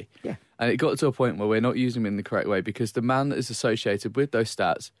correct way. Yeah. And it got to a point where we're not using them in the correct way because the man that is associated with those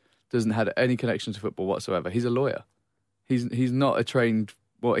stats doesn't have any connection to football whatsoever. He's a lawyer. He's not a trained.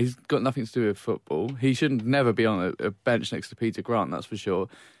 Well, he's got nothing to do with football. He shouldn't never be on a bench next to Peter Grant, that's for sure.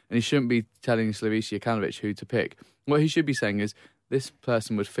 And he shouldn't be telling Slavisa Jokanovic who to pick. What he should be saying is, this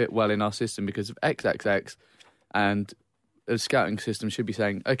person would fit well in our system because of XXX, and the scouting system should be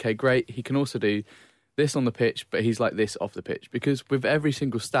saying, okay, great, he can also do this on the pitch, but he's like this off the pitch. Because with every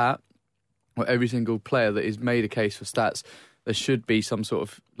single stat, or every single player that is made a case for stats, there should be some sort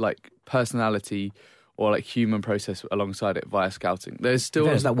of like personality or like human process alongside it via scouting. There's still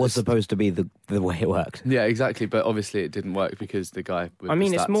that was supposed to be the way it worked. Yeah, exactly. But obviously it didn't work because the guy with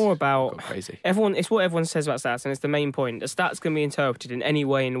it's more about crazy. It's what everyone says about stats, and it's the main point. A stats can be interpreted in any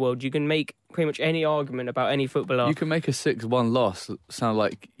way in the world. You can make pretty much any argument about any footballer. You can make a 6-1 loss sound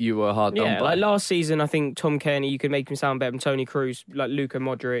like you were hard done by. Yeah, like last season, I think Tom Kearney, you could make him sound better than Toni Kroos, like Luka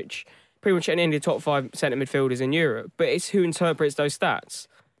Modric, pretty much any of the top 5 centre midfielders in Europe. But it's who interprets those stats.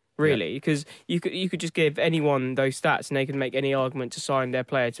 Really, because you could just give anyone those stats and they can make any argument to sign their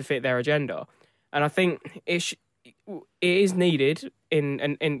player to fit their agenda. And I think it is needed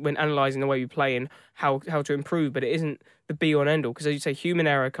in when analysing the way we play and how to improve, but it isn't the be all and end all, because as you say, human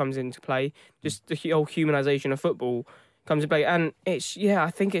error comes into play. Just the whole humanisation of football comes into play, and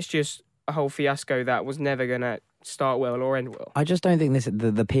I think it's just a whole fiasco that was never going to start well or end well. I just don't think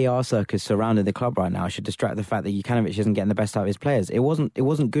the PR circus surrounding the club right now should distract the fact that Jukanovic isn't getting the best out of his players. It wasn't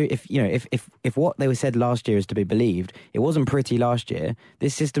good. If what they said last year is to be believed, it wasn't pretty last year.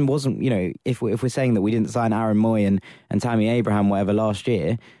 This system wasn't, if we're saying that we didn't sign Aaron Moy and Tammy Abraham whatever last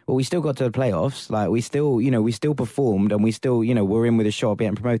year, well, we still got to the playoffs. Like we still performed, and we still were in with a shot of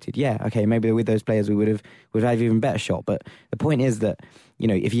getting promoted. Yeah, okay, maybe with those players we would have had an even better shot. But the point is that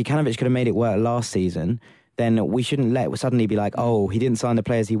if Jukanovic could have made it work last season, then we shouldn't suddenly be like, oh, he didn't sign the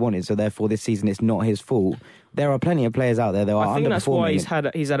players he wanted, so therefore this season it's not his fault. There are plenty of players out there that are underperforming. I think that's why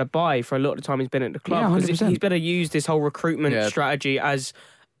he's had a bye for a lot of the time he's been at the club, because he's better use this whole recruitment strategy as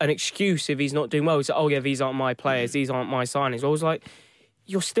an excuse if he's not doing well. He's like, oh yeah, these aren't my players, these aren't my signings. I was like,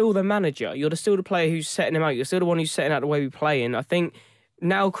 you're still the manager, you're still the player who's setting them out, you're still the one who's setting out the way we play. And I think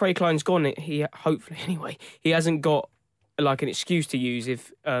now Craig Klein's gone, he hopefully anyway, he hasn't got like an excuse to use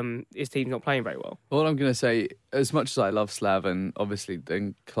if his team's not playing very well. All I'm going to say, as much as I love Slav, and obviously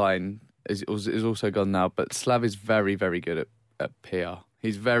then Klein is also gone now, but Slav is very, very good at PR.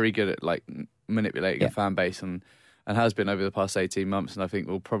 He's very good at like manipulating a fan base and has been over the past 18 months, and I think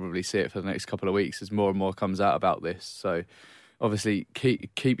we'll probably see it for the next couple of weeks as more and more comes out about this. So obviously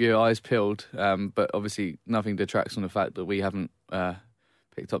keep your eyes peeled, but obviously nothing detracts from the fact that we haven't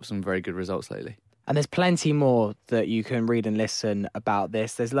picked up some very good results lately. And there's plenty more that you can read and listen about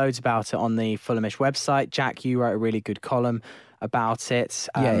this. There's loads about it on the Fulhamish website. Jack, you wrote a really good column about it.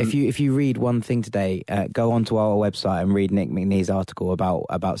 If you read one thing today, go onto our website and read Nick McNee's article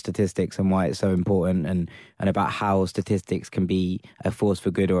about statistics and why it's so important, and about how statistics can be a force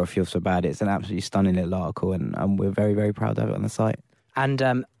for good or a force for bad. It's an absolutely stunning little article, and we're very, very proud to have it on the site.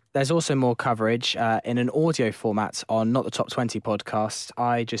 And there's also more coverage in an audio format on Not the Top 20 podcast.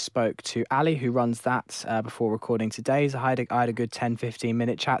 I just spoke to Ali, who runs that, before recording today. So I had a good 10-15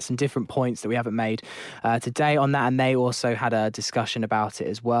 minute chat, some different points that we haven't made today on that, and they also had a discussion about it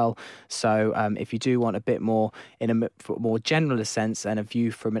as well. So if you do want a bit more in a more generalist sense and a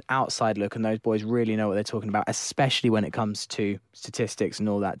view from an outside look, and those boys really know what they're talking about, especially when it comes to statistics and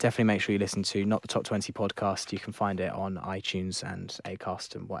all that, definitely make sure you listen to Not the Top 20 podcast. You can find it on iTunes and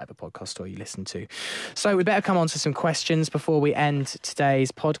Acast and whatever podcast store you listen to. So we better come on to some questions before we end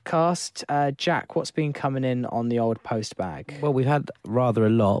today's podcast. Jack, what's been coming in on the old post bag? Well, we've had rather a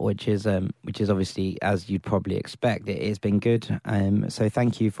lot, which is obviously, as you'd probably expect, it has been good. So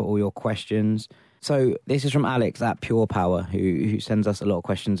thank you for all your questions. So this is from Alex at Pure Power, who sends us a lot of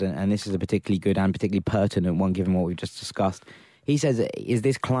questions, and this is a particularly good and particularly pertinent one given what we've just discussed. He says, is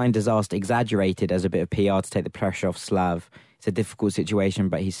this Klein disaster exaggerated as a bit of PR to take the pressure off Slav? It's a difficult situation,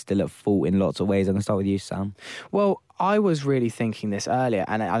 but he's still at fault in lots of ways. I'm going to start with you, Sam. Well, I was really thinking this earlier,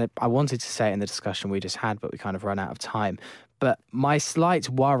 and I wanted to say it in the discussion we just had, but we kind of run out of time. But my slight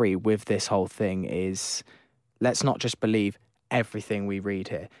worry with this whole thing is, let's not just believe everything we read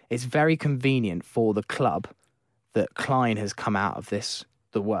here. It's very convenient for the club that Klein has come out of this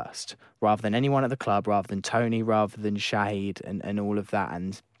the worst, rather than anyone at the club, rather than Tony, rather than Shahid and all of that.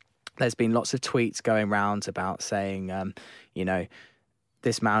 And there's been lots of tweets going round about saying,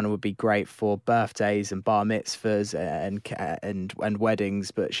 this man would be great for birthdays and bar mitzvahs and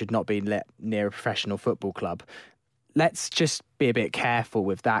weddings, but should not be let near a professional football club. Let's just be a bit careful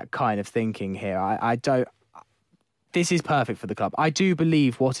with that kind of thinking here. This is perfect for the club. I do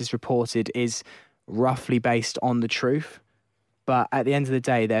believe what is reported is roughly based on the truth, but at the end of the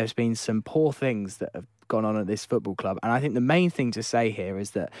day, there's been some poor things that have gone on at this football club. And I think the main thing to say here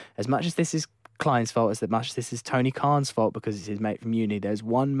is that as much as this is Klein's fault, as much as this is Tony Khan's fault because it's his mate from uni, there's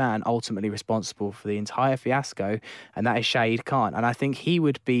one man ultimately responsible for the entire fiasco, and that is Shahid Khan. And I think he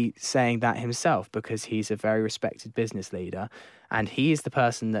would be saying that himself because he's a very respected business leader, and he is the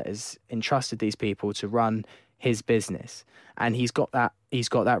person that has entrusted these people to run his business. And he's got that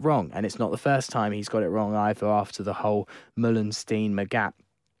wrong. And it's not the first time he's got it wrong either, after the whole Mullenstein-Magath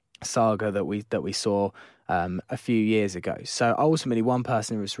saga that we saw a few years ago. So ultimately, one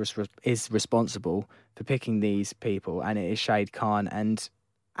person is responsible for picking these people, and it is Shahid Khan,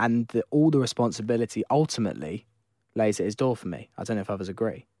 and all the responsibility ultimately lays at his door for me. I don't know if others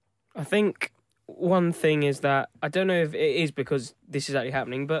agree. I think one thing is that, I don't know if it is because this is actually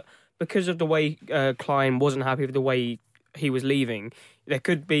happening, but because of the way Klein wasn't happy with the way he was leaving, there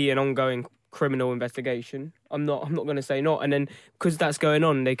could be an ongoing criminal investigation. I'm not going to say not. And then because that's going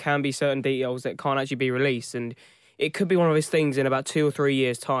on, there can be certain details that can't actually be released. And it could be one of those things in about 2 or 3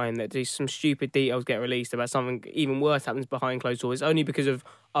 years' time that some stupid details get released about something even worse happens behind closed doors. Only because of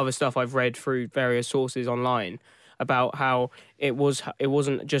other stuff I've read through various sources online about how it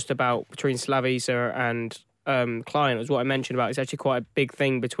wasn't just about between Slavisa and Klein. It was what I mentioned about. It's actually quite a big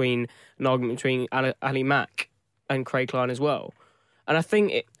thing between an argument between Ali Mack and Craig Klein as well. And I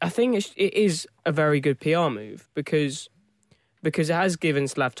think it is a very good PR move because it has given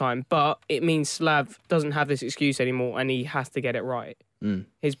Slav time, but it means Slav doesn't have this excuse anymore, and he has to get it right.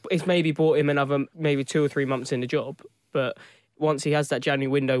 It's maybe bought him another maybe 2 or 3 months in the job, but once he has that January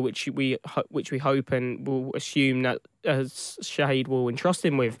window, which we hope and will assume that Shahid will entrust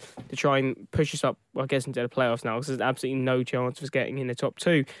him with to try and push us up, I guess, into the playoffs now, because there's absolutely no chance of us getting in the top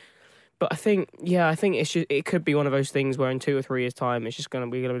 2. But I think it could be one of those things where in 2 or 3 years' time, it's just going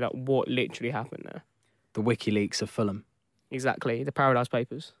to be like, what literally happened there? The WikiLeaks of Fulham. Exactly, the Paradise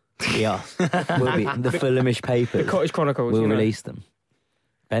Papers. Yeah, will be the Fulhamish papers. The Cottage Chronicles. We'll release them.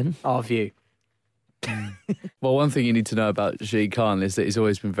 Ben? Our view. Well, one thing you need to know about Shahid Khan is that he's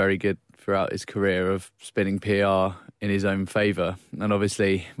always been very good throughout his career of spinning PR in his own favour. And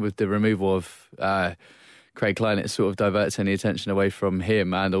obviously, with the removal of Craig Klein, it sort of diverts any attention away from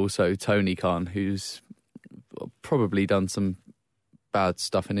him and also Tony Khan, who's probably done some bad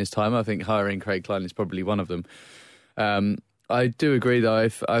stuff in his time. I think hiring Craig Klein is probably one of them. I do agree, though.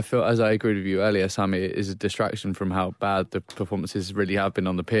 I feel, as I agreed with you earlier, Sammy, it is a distraction from how bad the performances really have been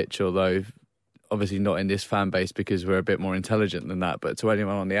on the pitch, although obviously not in this fan base because we're a bit more intelligent than that. But to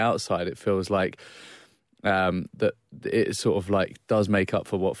anyone on the outside, it feels like that it sort of like does make up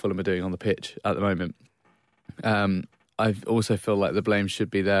for what Fulham are doing on the pitch at the moment. I also feel like the blame should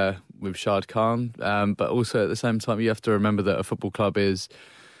be there with Shahid Khan, but also at the same time, you have to remember that a football club is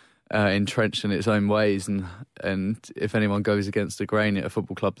entrenched in its own ways, and if anyone goes against the grain at a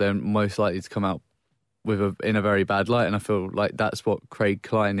football club, they're most likely to come out in a very bad light. And I feel like that's what Craig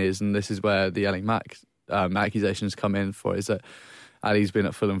Klein is, and this is where the Ali Mack accusations come in for, is that Ali's been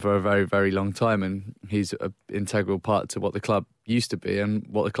at Fulham for a very, very long time, and he's an integral part to what the club used to be and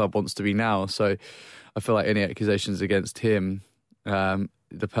what the club wants to be now. So I feel like any accusations against him,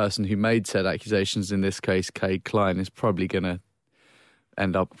 the person who made said accusations, in this case Craig Klein, is probably going to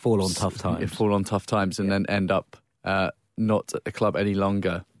end up fall on tough times and then end up not at the club any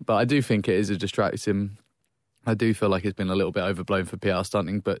longer. But I do think it is a distraction. I do feel like it's been a little bit overblown for PR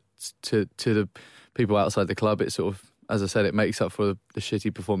stunting, but to the people outside the club, it sort of, as I said, it makes up for the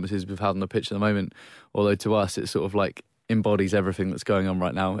shitty performances we've had on the pitch at the moment. Although to us, it sort of like embodies everything that's going on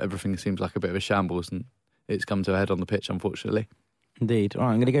right now. Everything seems like a bit of a shambles, and it's come to a head on the pitch, unfortunately. Indeed. All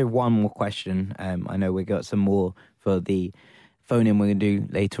right, I'm going to go one more question. I know we got some more for the phone-in we're going to do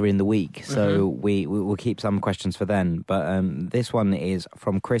later in the week, so we'll keep some questions for then. But this one is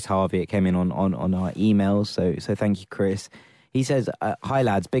from Chris Harvey. It came in on our emails, so thank you, Chris. He says, hi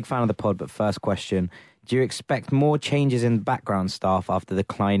lads, big fan of the pod, but first question, do you expect more changes in background staff after the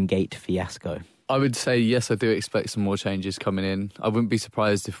Kleingate fiasco? I would say yes, I do expect some more changes coming in. I wouldn't be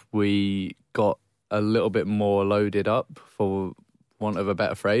surprised if we got a little bit more loaded up, for want of a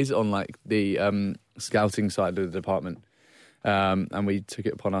better phrase, on like the scouting side of the department. And we took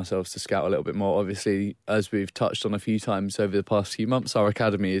it upon ourselves to scout a little bit more. Obviously, as we've touched on a few times over the past few months, our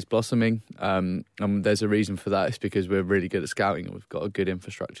academy is blossoming. And there's a reason for that. It's because we're really good at scouting and we've got a good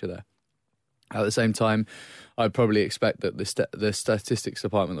infrastructure there. At the same time, I'd probably expect that the statistics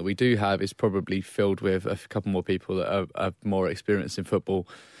department that we do have is probably filled with a couple more people that are more experienced in football,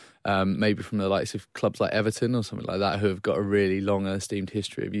 maybe from the likes of clubs like Everton or something like that, who have got a really long and esteemed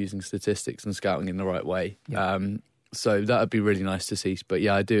history of using statistics and scouting in the right way. Yeah. So that would be really nice to see. But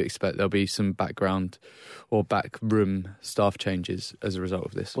yeah, I do expect there'll be some background or backroom staff changes as a result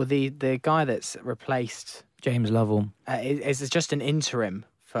of this. Well, the guy that's replaced James Lovell is just an interim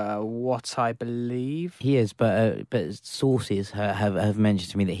for what I believe. He is, but sources have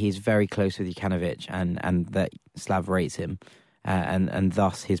mentioned to me that he's very close with Jukanovic and that Slav rates him. And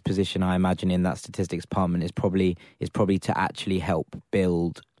thus his position, I imagine, in that statistics department is probably to actually help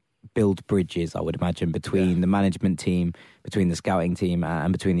build bridges, I would imagine, between the management team, between the scouting team,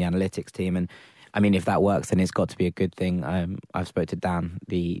 and between the analytics team. And I mean, if that works, then it's got to be a good thing. I've spoke to Dan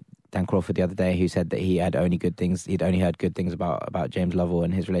Crawford the other day, who said that he had only good things. He'd only heard good things about James Lovell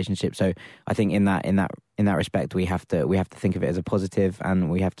and his relationship. So I think in that respect, we have to think of it as a positive, and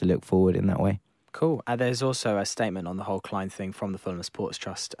we have to look forward in that way. Cool. There's also a statement on the whole Klein thing from the Fulham Sports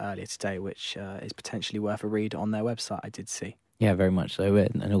Trust earlier today, which is potentially worth a read on their website. I did see. Yeah, very much so,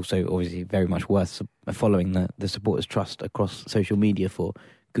 and also obviously very much worth following the Supporters Trust across social media for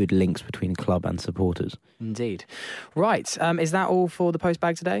good links between club and supporters. Indeed. Right. Is that all for the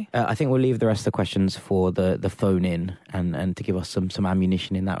postbag today? I think we'll leave the rest of the questions for the phone in and to give us some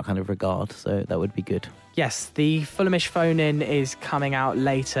ammunition in that kind of regard. So that would be good. Yes, the Fulhamish phone-in is coming out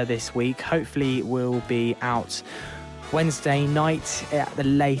later this week. Hopefully will be out Wednesday night, at the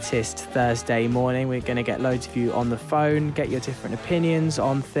latest Thursday morning. We're going to get loads of you on the phone, get your different opinions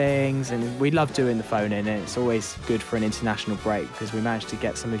on things, and we love doing the phone-in, and it's always good for an international break because we managed to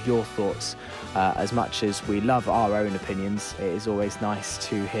get some of your thoughts. As much as we love our own opinions, it is always nice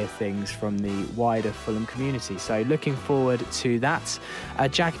to hear things from the wider Fulham community. So looking forward to that.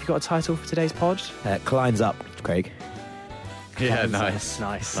 Jack, have you got a title for today's pod? Klein's up, Craig. Yeah, Nice.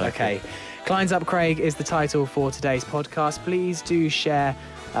 Like Okay. it. Klein's Up Craig is the title for today's podcast. Please do share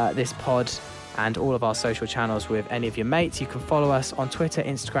this pod and all of our social channels with any of your mates. You can follow us on Twitter,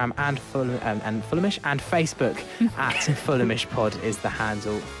 Instagram, and Fulhamish, and Facebook at Fulhamish Pod is the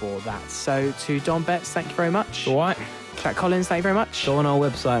handle for that. So to Don Betts, thank you very much. All right. Jack Collins, thank you very much. Go on our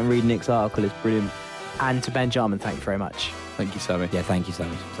website and read Nick's article. It's brilliant. And to Ben Jarman, thank you very much. Thank you, Sammy. Yeah, thank you,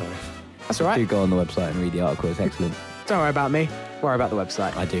 Sammy. Sorry. That's all right. Do go on the website and read the article. It's excellent. Don't worry about me. Worry about the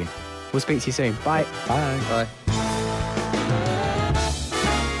website. I do. We'll speak to you soon. Bye. Bye. Bye.